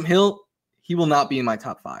Taysom Hill, he will not be in my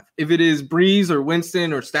top 5. If it is Brees or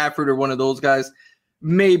Winston or Stafford or one of those guys,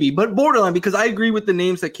 maybe. But borderline, because I agree with the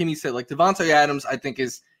names that Kimmy said. Like Devontae Adams, I think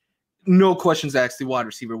is no questions asked the wide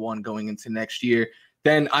receiver 1 going into next year.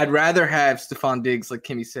 then I'd rather have Stephon Diggs, like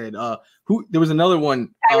Kimmy said. There was another one.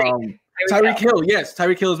 Tyreek Hill. Yes,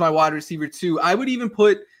 Tyreek Hill is my wide receiver too. I would even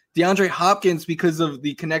put DeAndre Hopkins because of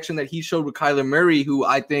the connection that he showed with Kyler Murray, who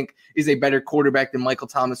I think is a better quarterback than Michael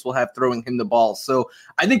Thomas will have throwing him the ball. So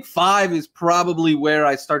I think 5 is probably where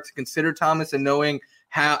I start to consider Thomas, and knowing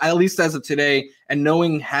how, at least as of today, and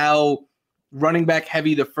knowing how running back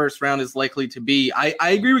heavy the first round is likely to be. I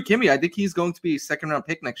agree with Kimmy. I think he's going to be a second-round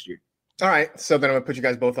pick next year. All right, so then I'm going to put you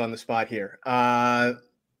guys both on the spot here. Let's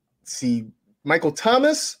see, Michael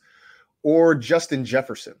Thomas or Justin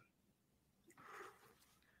Jefferson?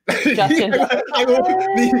 Justin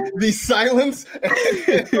Jefferson. The silence.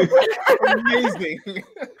 Amazing.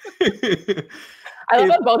 I love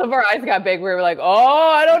that both of our eyes got big. We were like, oh,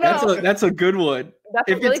 I don't know. That's a good one.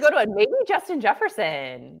 That's a really good one. Maybe Justin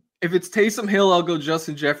Jefferson. If it's Taysom Hill, I'll go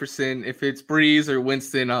Justin Jefferson. If it's Breeze or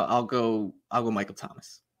Winston, I'll go Michael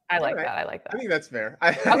Thomas. I like that. I like that. I think that's fair.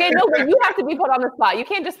 Okay, no, but you have to be put on the spot. You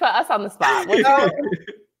can't just put us on the spot.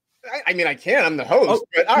 I mean, I can. I'm the host.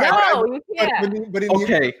 But all right. No, you can't. But in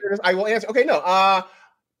okay. I will answer. Okay, no. I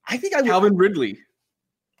think I would.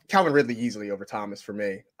 Calvin Ridley easily over Thomas for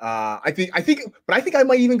me. I think I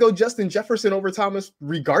might even go Justin Jefferson over Thomas,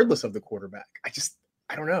 regardless of the quarterback.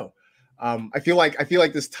 I don't know. I feel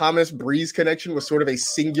like this Thomas Breeze connection was sort of a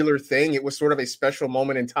singular thing. It was sort of a special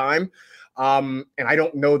moment in time. And I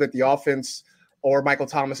don't know that the offense or Michael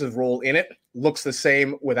Thomas's role in it looks the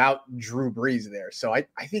same without Drew Brees there. So I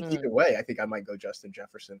think either way, I think I might go Justin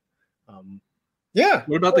Jefferson. Yeah.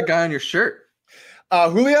 What about the guy on your shirt?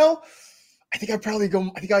 Julio? I think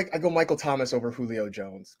I go Michael Thomas over Julio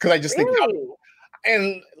Jones, because I just think,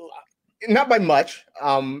 and not by much.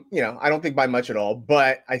 I don't think by much at all,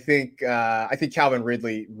 but I think Calvin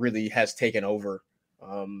Ridley really has taken over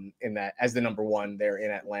in that as the number 1 there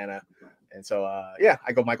in Atlanta. And so,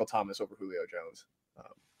 I go Michael Thomas over Julio Jones.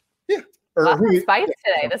 Spice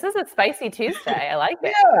today. This is a spicy Tuesday. I like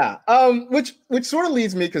it. Yeah. Which sort of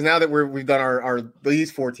leads me, because now that we've done our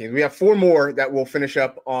these 14, we have 4 more that we'll finish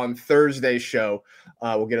up on Thursday's show.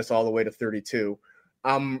 Will get us all the way to 32.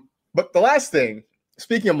 But the last thing,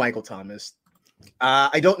 speaking of Michael Thomas,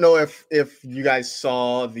 I don't know if you guys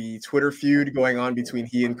saw the Twitter feud going on between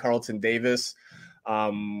he and Carlton Davis.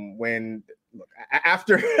 After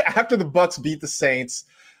the Bucks beat the Saints,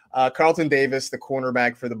 Carlton Davis, the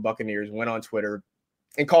cornerback for the Buccaneers, went on Twitter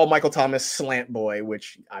and called Michael Thomas slant boy,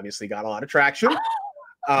 which obviously got a lot of traction. Look,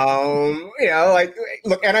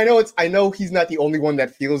 and I know he's not the only one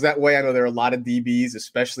that feels that way. I know there are a lot of DBs,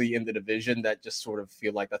 especially in the division, that just sort of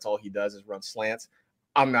feel like that's all he does is run slants.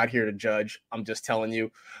 I'm not here to judge. I'm just telling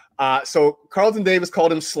you. So Carlton Davis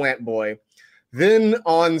called him slant boy. Then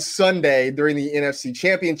on Sunday, during the NFC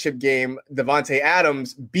Championship game, Devontae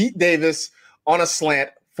Adams beat Davis on a slant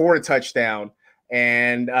for a touchdown.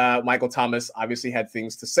 And Michael Thomas obviously had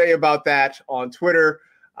things to say about that on Twitter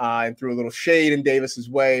and threw a little shade in Davis's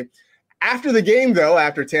way. After the game, though,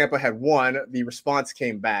 after Tampa had won, the response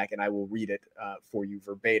came back, and I will read it for you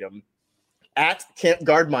verbatim. At Can't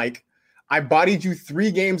Guard Mike, I bodied you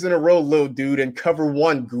 3 games in a row, little dude, and cover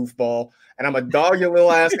 1, goofball. And I'm a dog your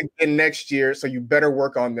little ass again next year, so you better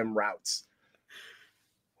work on them routes.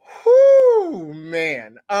 Whoo,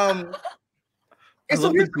 man. It's a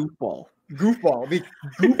goofball. Goofball.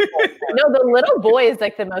 No, the little boy is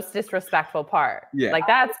like the most disrespectful part. Yeah. Like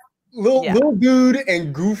that's little dude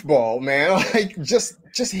and goofball, man. Like just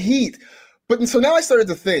heat. But so now I started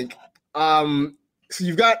to think, so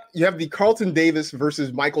you have the Carlton Davis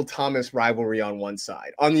versus Michael Thomas rivalry on one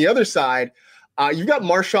side. On the other side, you've got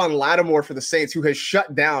Marshawn Lattimore for the Saints, who has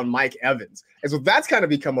shut down Mike Evans. And so that's kind of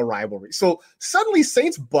become a rivalry. So suddenly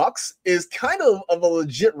Saints-Bucks is kind of a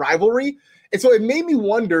legit rivalry. And so it made me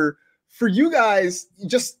wonder, for you guys,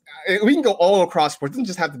 we can go all across sports. It doesn't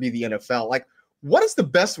just have to be the NFL. Like, what is the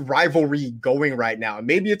best rivalry going right now?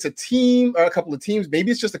 Maybe it's a team or a couple of teams.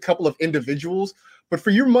 Maybe it's just a couple of individuals. But for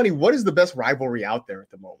your money, what is the best rivalry out there at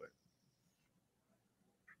the moment?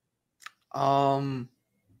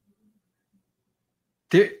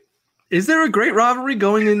 Is there a great rivalry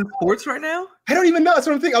going in sports right now? I don't even know. That's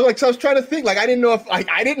what I'm thinking. I was trying to think. Like, I didn't know if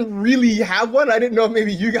I didn't really have one. I didn't know if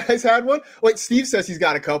maybe you guys had one. Like, Steve says he's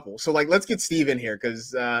got a couple. So, like, let's get Steve in here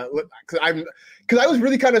because I was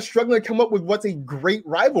really kind of struggling to come up with what's a great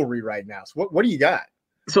rivalry right now. So, what do you got?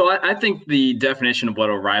 So I think the definition of what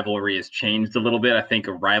a rivalry has changed a little bit. I think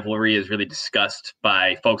a rivalry is really discussed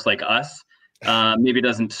by folks like us. Maybe it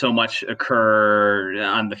doesn't so much occur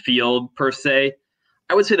on the field per se.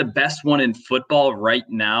 I would say the best one in football right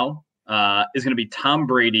now is going to be Tom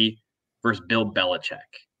Brady versus Bill Belichick.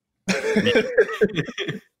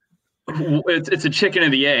 it's a chicken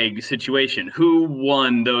and the egg situation. Who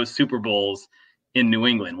won those Super Bowls in New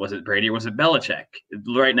England? Was it Brady or was it Belichick?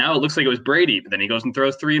 Right now, it looks like it was Brady, but then he goes and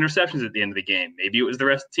throws 3 interceptions at the end of the game. Maybe it was the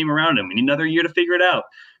rest of the team around him. We need another year to figure it out.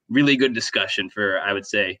 Really good discussion for, I would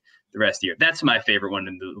say, the rest of the year. That's my favorite one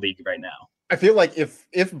in the league right now. I feel like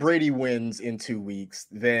if Brady wins in 2 weeks,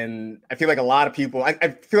 then I feel like a lot of people, I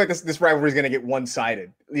feel like this rivalry is going to get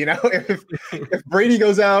one-sided. You know, if Brady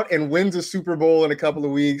goes out and wins a Super Bowl in a couple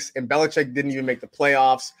of weeks and Belichick didn't even make the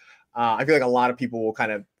playoffs, I feel like a lot of people will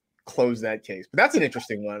kind of close that case. But that's an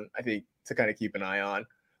interesting one, I think, to kind of keep an eye on.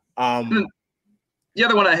 The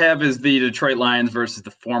other one I have is the Detroit Lions versus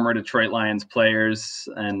the former Detroit Lions players.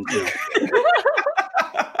 And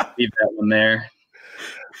leave that one there.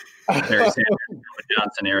 Barry Sanders,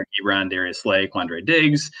 Johnson, Eric Ebron, Darius Slay, Quandre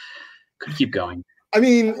Diggs. Could keep going. I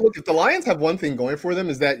mean, look, if the Lions have one thing going for them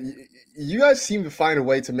is that you guys seem to find a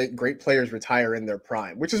way to make great players retire in their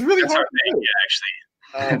prime, which is really hard to do. Yeah,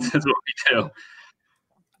 actually. That's what we do.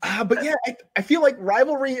 But yeah, I feel like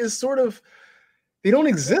rivalry is sort of – they don't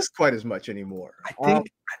exist quite as much anymore. I think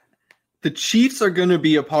the Chiefs are going to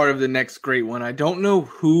be a part of the next great one. I don't know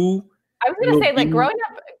who – I was going to say, like, growing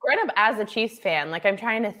up as a Chiefs fan, like, I'm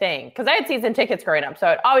trying to think, because I had season tickets growing up, so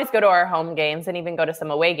I'd always go to our home games and even go to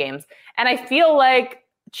some away games. And I feel like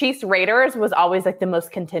Chiefs Raiders was always like the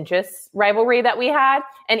most contentious rivalry that we had.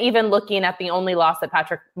 And even looking at the only loss that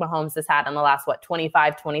Patrick Mahomes has had in the last,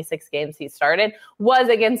 25, 26 games he started was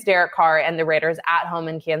against Derek Carr and the Raiders at home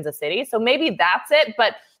in Kansas City. So maybe that's it.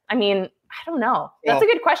 But I mean, I don't know. That's a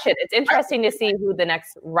good question. It's interesting to see who the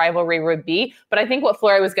next rivalry would be. But I think what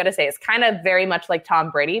Flory was going to say is kind of very much like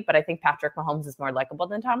Tom Brady. But I think Patrick Mahomes is more likable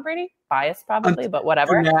than Tom Brady. Biased probably, but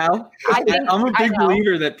whatever. Now, I'm a big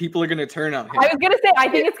believer that people are going to turn on him. I was going to say, I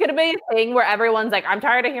think it's going to be a thing where everyone's like, I'm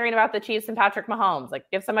tired of hearing about the Chiefs and Patrick Mahomes. Like,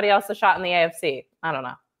 give somebody else a shot in the AFC. I don't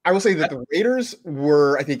know. I will say that the Raiders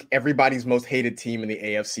were, I think, everybody's most hated team in the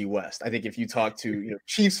AFC West. I think if you talk to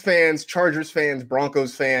Chiefs fans, Chargers fans,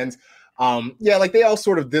 Broncos fans, like they all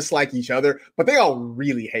sort of dislike each other, but they all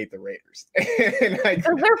really hate the Raiders. And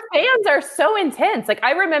their fans are so intense. Like,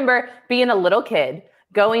 I remember being a little kid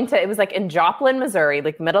going to, it was like in Joplin, Missouri,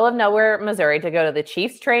 like middle of nowhere, Missouri, to go to the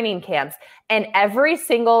Chiefs training camps. And every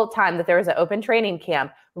single time that there was an open training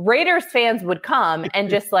camp, Raiders fans would come and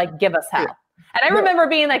just like give us hell. And I remember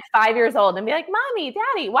being like 5 years old and be like, Mommy,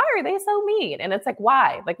 Daddy, why are they so mean? And it's like,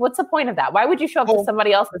 why? Like, what's the point of that? Why would you show up to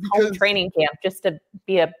somebody else's home training camp just to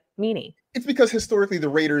be a meanie? It's because historically the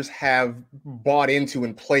Raiders have bought into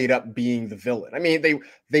and played up being the villain. I mean,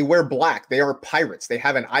 they wear black. They are pirates. They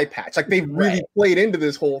have an eye patch. Like, they really played into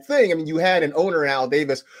this whole thing. I mean, you had an owner, Al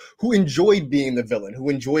Davis, who enjoyed being the villain, who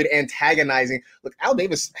enjoyed antagonizing. Look, Al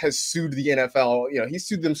Davis has sued the NFL. He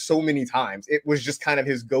sued them so many times. It was just kind of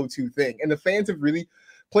his go-to thing. And the fans have really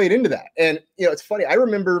played into that. And, it's funny. I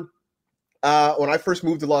remember when I first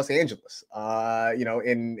moved to Los Angeles,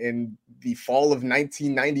 in the fall of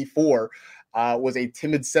 1994, was a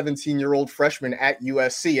timid 17-year-old freshman at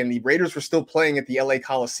USC, and the Raiders were still playing at the LA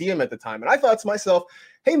Coliseum at the time. And I thought to myself,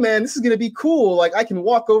 hey, man, this is going to be cool. Like, I can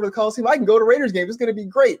walk over to the Coliseum. I can go to Raiders games. It's going to be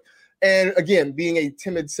great. And again, being a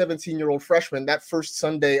timid 17-year-old freshman, that first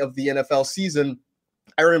Sunday of the NFL season,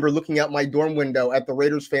 I remember looking out my dorm window at the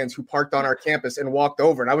Raiders fans who parked on our campus and walked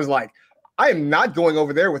over. And I was like, I am not going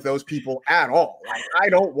over there with those people at all. Like, I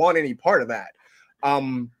don't want any part of that. I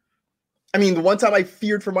mean, the one time I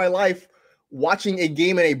feared for my life watching a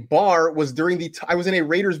game in a bar was I was in a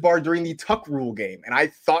Raiders bar during the Tuck Rule game. And I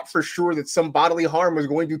thought for sure that some bodily harm was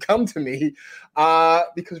going to come to me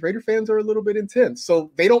because Raider fans are a little bit intense.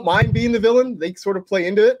 So they don't mind being the villain. They sort of play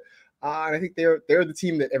into it. And I think they're the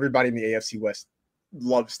team that everybody in the AFC West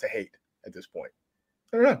loves to hate at this point.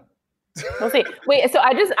 I don't know. We'll see. Wait, so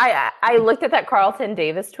I looked at that Carlton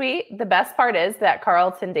Davis tweet. The best part is that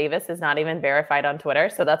Carlton Davis is not even verified on Twitter,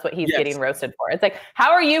 so that's what he's getting roasted for. It's like,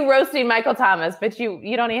 how are you roasting Michael Thomas, but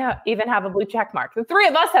you don't even have a blue check mark? The three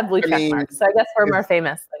of us have blue check marks, so I guess we're more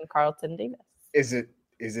famous than Carlton Davis. Is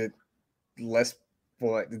it less?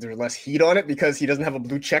 Well, there's less heat on it because he doesn't have a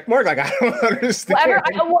blue check mark? Like, I don't understand. I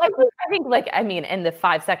think, in the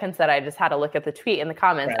 5 seconds that I just had to look at the tweet in the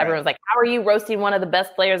comments, everyone's like, how are you roasting one of the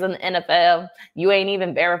best players in the NFL? You ain't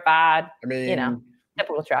even verified. I mean,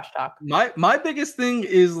 typical trash talk. My biggest thing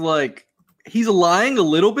is, like, he's lying a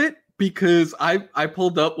little bit because I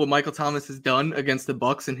pulled up what Michael Thomas has done against the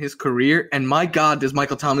Bucs in his career, and my God, does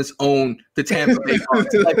Michael Thomas own the Tampa Bay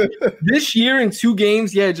Bucs. Like, this year in 2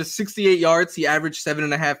 games, just 68 yards. He averaged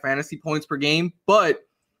 7.5 fantasy points per game, but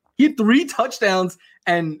he had 3 touchdowns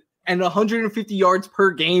and and 150 yards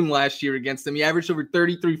per game last year against them. He averaged over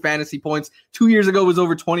 33 fantasy points. 2 years ago was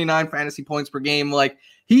over 29 fantasy points per game. Like,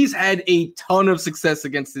 he's had a ton of success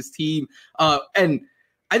against this team. And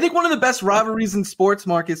I think one of the best rivalries in sports,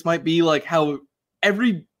 Marcus, might be like how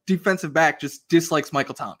every defensive back just dislikes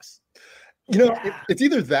Michael Thomas. It's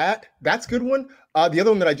either that's a good one. The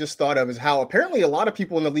other one that I just thought of is how apparently a lot of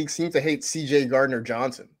people in the league seem to hate CJ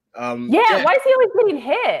Gardner-Johnson. Why is he always getting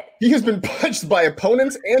hit? He has been punched by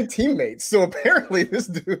opponents and teammates. So apparently this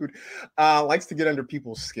dude likes to get under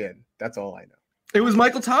people's skin. That's all I know. It was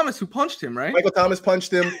Michael Thomas who punched him, right? Michael Thomas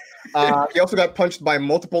punched him. He also got punched by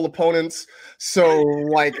multiple opponents. So,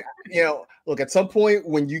 look, at some point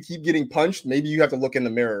when you keep getting punched, maybe you have to look in the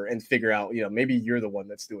mirror and figure out, maybe you're the one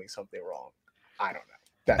that's doing something wrong. I don't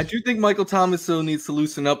know. I do think Michael Thomas still needs to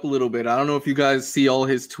loosen up a little bit. I don't know if you guys see all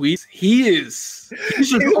his tweets. He's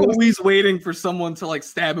just always waiting for someone to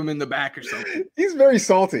stab him in the back or something. He's very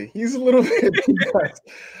salty. He's a little bit,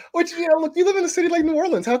 which, look, you live in a city like New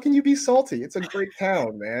Orleans. How can you be salty? It's a great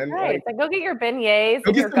town, man. Right. Go get your beignets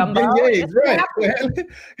and your gumbo. Beignets,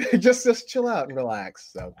 right. just chill out and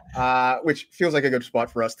relax. So, which feels like a good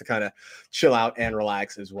spot for us to kind of chill out and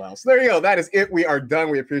relax as well. So there you go. That is it. We are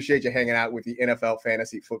done. We appreciate you hanging out with the NFL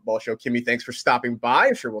Fantasy Football Show. Kimmy, thanks for stopping by.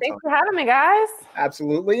 I'm sure Thanks for having me, guys.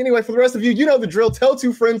 Absolutely. Anyway, for the rest of you, you know the drill. Tell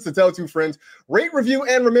two friends to tell two friends. Rate, review,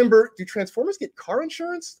 and remember, do Transformers get car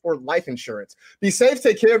insurance or life insurance? Be safe,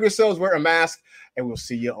 take care of yourselves, wear a mask, and we'll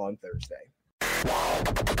see you on Thursday.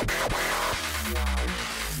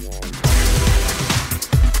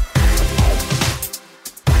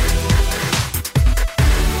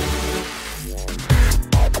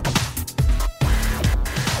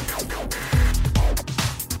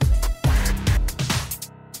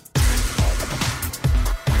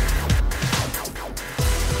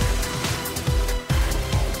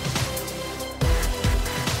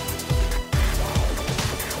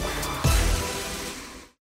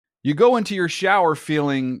 You go into your shower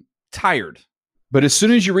feeling tired, but as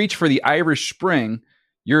soon as you reach for the Irish Spring,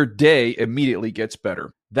 your day immediately gets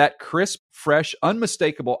better. That crisp, fresh,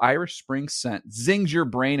 unmistakable Irish Spring scent zings your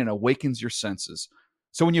brain and awakens your senses.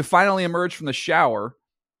 So when you finally emerge from the shower,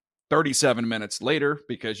 37 minutes later,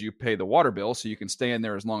 because you pay the water bill so you can stay in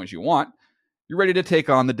there as long as you want, you're ready to take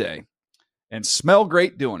on the day and smell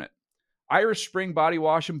great doing it. Irish Spring Body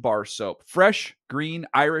Wash and Bar Soap. Fresh, green,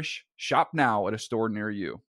 Irish. Shop now at a store near you.